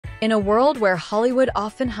In a world where Hollywood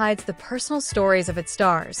often hides the personal stories of its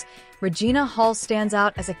stars, Regina Hall stands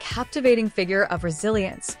out as a captivating figure of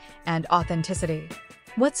resilience and authenticity.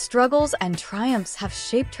 What struggles and triumphs have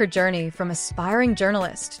shaped her journey from aspiring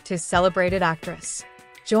journalist to celebrated actress?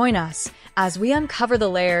 Join us as we uncover the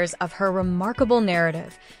layers of her remarkable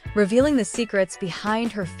narrative, revealing the secrets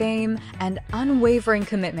behind her fame and unwavering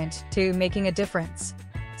commitment to making a difference.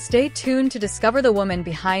 Stay tuned to discover the woman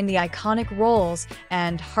behind the iconic roles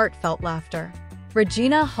and heartfelt laughter.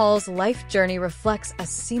 Regina Hall's life journey reflects a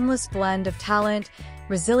seamless blend of talent,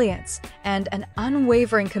 resilience, and an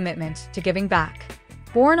unwavering commitment to giving back.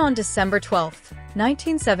 Born on December 12,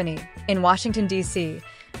 1970, in Washington, D.C.,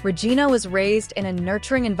 Regina was raised in a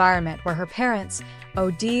nurturing environment where her parents,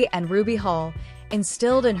 O.D. and Ruby Hall,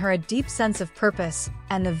 instilled in her a deep sense of purpose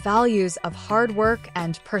and the values of hard work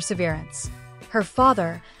and perseverance. Her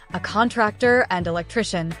father, a contractor and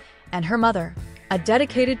electrician, and her mother, a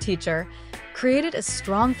dedicated teacher, created a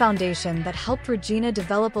strong foundation that helped Regina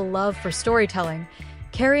develop a love for storytelling,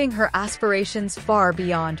 carrying her aspirations far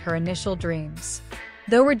beyond her initial dreams.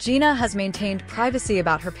 Though Regina has maintained privacy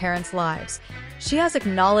about her parents' lives, she has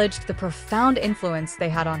acknowledged the profound influence they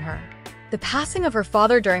had on her. The passing of her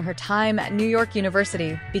father during her time at New York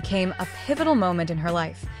University became a pivotal moment in her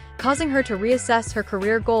life, causing her to reassess her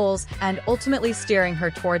career goals and ultimately steering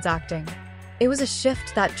her towards acting. It was a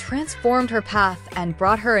shift that transformed her path and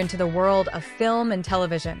brought her into the world of film and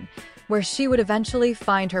television, where she would eventually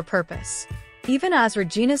find her purpose. Even as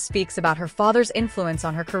Regina speaks about her father's influence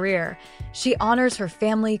on her career, she honors her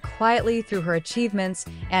family quietly through her achievements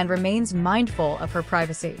and remains mindful of her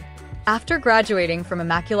privacy. After graduating from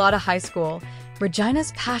Immaculata High School,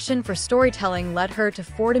 Regina's passion for storytelling led her to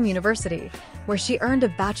Fordham University, where she earned a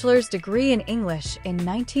bachelor's degree in English in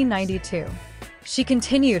 1992. She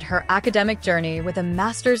continued her academic journey with a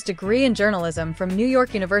master's degree in journalism from New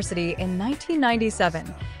York University in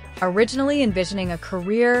 1997, originally envisioning a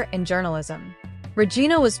career in journalism.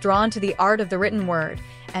 Regina was drawn to the art of the written word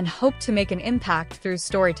and hoped to make an impact through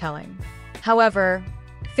storytelling. However,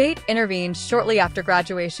 fate intervened shortly after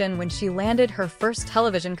graduation when she landed her first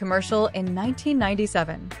television commercial in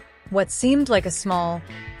 1997. What seemed like a small,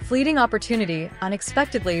 fleeting opportunity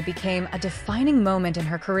unexpectedly became a defining moment in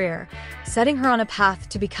her career, setting her on a path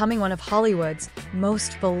to becoming one of Hollywood's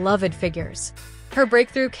most beloved figures. Her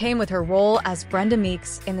breakthrough came with her role as Brenda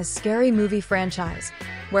Meeks in the Scary Movie franchise,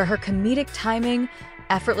 where her comedic timing,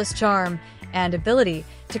 effortless charm, and ability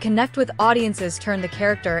to connect with audiences turned the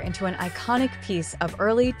character into an iconic piece of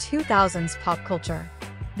early 2000s pop culture.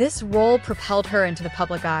 This role propelled her into the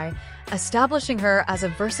public eye, establishing her as a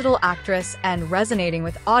versatile actress and resonating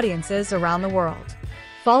with audiences around the world.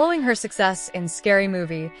 Following her success in Scary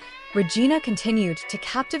Movie, Regina continued to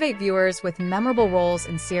captivate viewers with memorable roles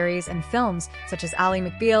in series and films such as Ally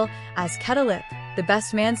McBeal as Ketta Lip, The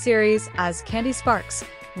Best Man series as Candy Sparks,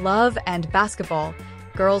 Love and Basketball,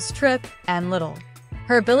 Girls Trip, and Little.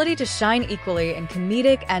 Her ability to shine equally in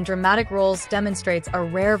comedic and dramatic roles demonstrates a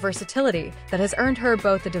rare versatility that has earned her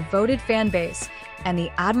both a devoted fan base and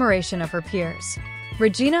the admiration of her peers.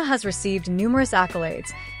 Regina has received numerous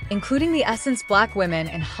accolades, including the Essence Black Women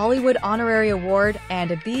in Hollywood Honorary Award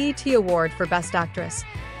and a BET Award for Best Actress,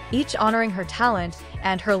 each honoring her talent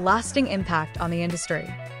and her lasting impact on the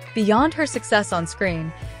industry. Beyond her success on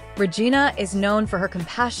screen, Regina is known for her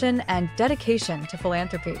compassion and dedication to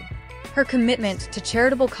philanthropy. Her commitment to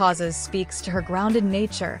charitable causes speaks to her grounded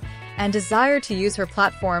nature and desire to use her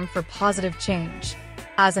platform for positive change.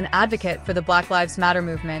 As an advocate for the Black Lives Matter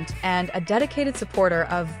movement and a dedicated supporter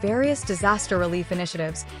of various disaster relief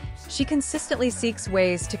initiatives, she consistently seeks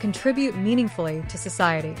ways to contribute meaningfully to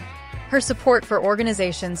society. Her support for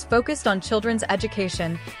organizations focused on children's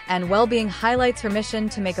education and well-being highlights her mission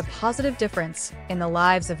to make a positive difference in the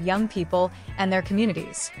lives of young people and their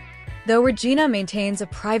communities. Though Regina maintains a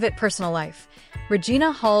private personal life,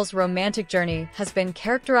 Regina Hall's romantic journey has been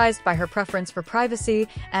characterized by her preference for privacy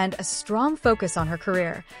and a strong focus on her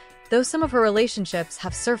career, though some of her relationships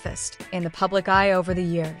have surfaced in the public eye over the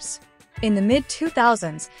years. In the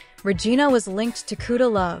mid-2000s, Regina was linked to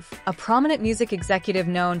Kuda Love, a prominent music executive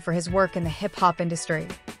known for his work in the hip-hop industry.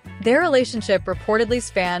 Their relationship reportedly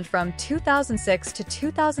spanned from 2006 to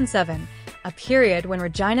 2007, a period when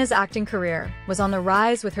Regina's acting career was on the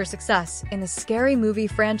rise with her success in the Scary Movie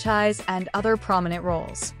franchise and other prominent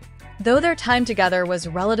roles. Though their time together was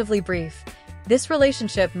relatively brief, this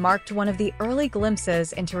relationship marked one of the early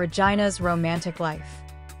glimpses into Regina's romantic life.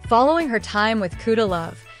 Following her time with Kuda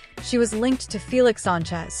Love, she was linked to Felix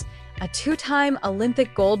Sanchez, a two-time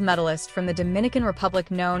Olympic gold medalist from the Dominican Republic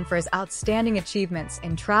known for his outstanding achievements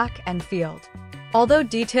in track and field. Although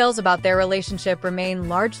details about their relationship remain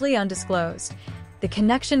largely undisclosed, the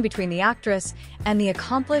connection between the actress and the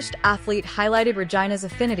accomplished athlete highlighted Regina's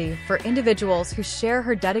affinity for individuals who share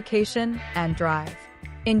her dedication and drive.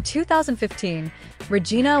 In 2015,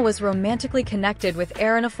 Regina was romantically connected with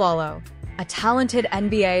Aaron Aflalo, a talented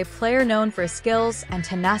NBA player known for his skills and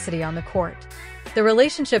tenacity on the court. The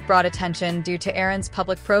relationship brought attention due to Aaron's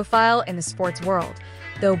public profile in the sports world,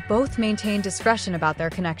 though both maintained discretion about their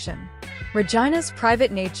connection. Regina's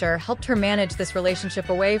private nature helped her manage this relationship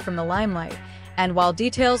away from the limelight, and while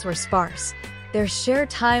details were sparse, their shared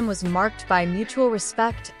time was marked by mutual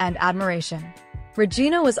respect and admiration.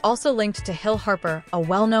 Regina was also linked to Hill Harper, a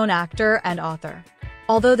well-known actor and author.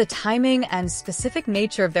 Although the timing and specific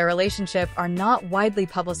nature of their relationship are not widely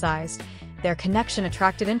publicized, their connection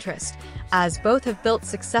attracted interest, as both have built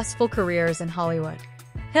successful careers in Hollywood.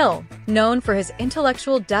 Hill, known for his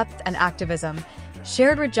intellectual depth and activism,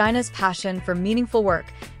 shared Regina's passion for meaningful work,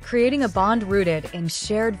 creating a bond rooted in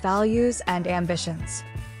shared values and ambitions.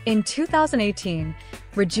 In 2018,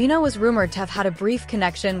 Regina was rumored to have had a brief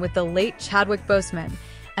connection with the late Chadwick Boseman,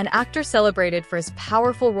 an actor celebrated for his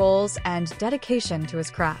powerful roles and dedication to his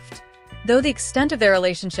craft. Though the extent of their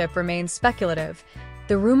relationship remains speculative,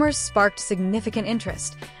 the rumors sparked significant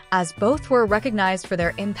interest, as both were recognized for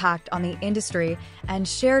their impact on the industry and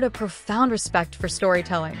shared a profound respect for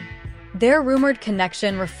storytelling. Their rumored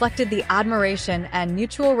connection reflected the admiration and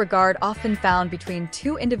mutual regard often found between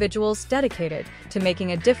two individuals dedicated to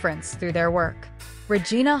making a difference through their work.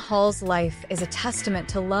 Regina Hall's life is a testament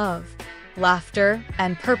to love, laughter,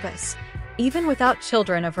 and purpose, even without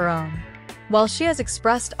children of her own. While she has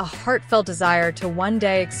expressed a heartfelt desire to one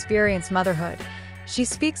day experience motherhood, she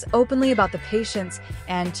speaks openly about the patience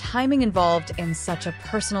and timing involved in such a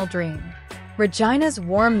personal dream. Regina's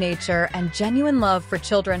warm nature and genuine love for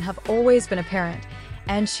children have always been apparent,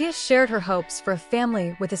 and she has shared her hopes for a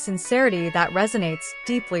family with a sincerity that resonates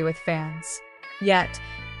deeply with fans. Yet,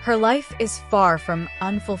 her life is far from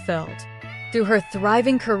unfulfilled. Through her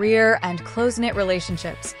thriving career and close-knit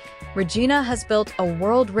relationships, Regina has built a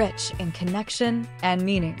world rich in connection and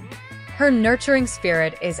meaning. Her nurturing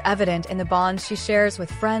spirit is evident in the bonds she shares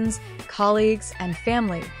with friends, colleagues, and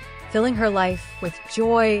family, filling her life with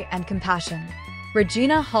joy and compassion.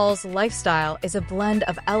 Regina Hall's lifestyle is a blend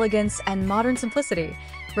of elegance and modern simplicity,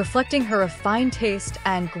 reflecting her refined taste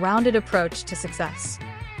and grounded approach to success.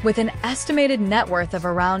 With an estimated net worth of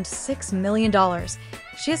around $6 million,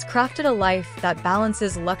 she has crafted a life that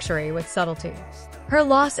balances luxury with subtlety. Her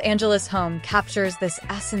Los Angeles home captures this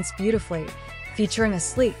essence beautifully, featuring a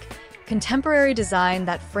sleek, contemporary design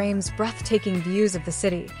that frames breathtaking views of the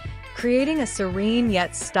city, creating a serene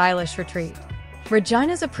yet stylish retreat.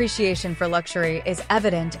 Regina's appreciation for luxury is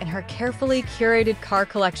evident in her carefully curated car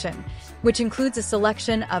collection, which includes a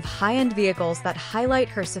selection of high-end vehicles that highlight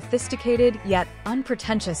her sophisticated yet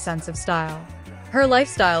unpretentious sense of style. Her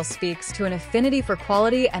lifestyle speaks to an affinity for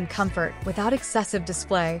quality and comfort without excessive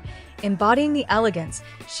display, embodying the elegance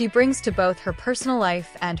she brings to both her personal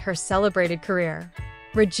life and her celebrated career.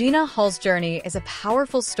 Regina Hall's journey is a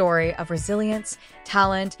powerful story of resilience,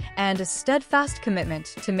 talent, and a steadfast commitment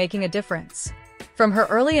to making a difference. From her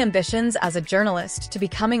early ambitions as a journalist to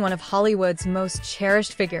becoming one of Hollywood's most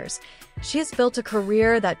cherished figures, she has built a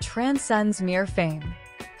career that transcends mere fame.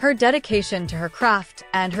 Her dedication to her craft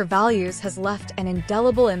and her values has left an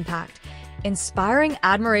indelible impact, inspiring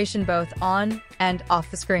admiration both on and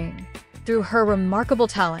off the screen. Through her remarkable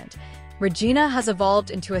talent, Regina has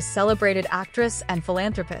evolved into a celebrated actress and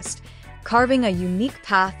philanthropist, carving a unique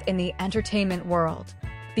path in the entertainment world.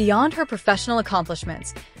 Beyond her professional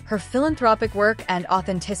accomplishments, her philanthropic work and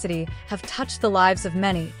authenticity have touched the lives of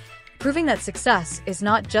many, proving that success is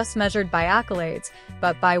not just measured by accolades,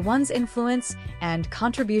 but by one's influence and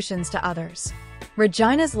contributions to others.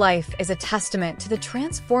 Regina's life is a testament to the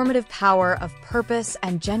transformative power of purpose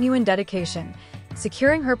and genuine dedication,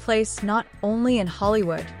 securing her place not only in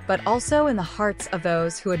Hollywood, but also in the hearts of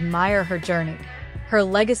those who admire her journey. Her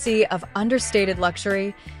legacy of understated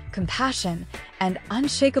luxury, compassion, and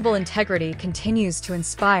unshakable integrity continues to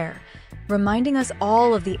inspire, reminding us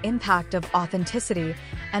all of the impact of authenticity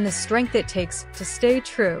and the strength it takes to stay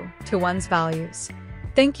true to one's values.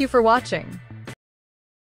 Thank you for watching.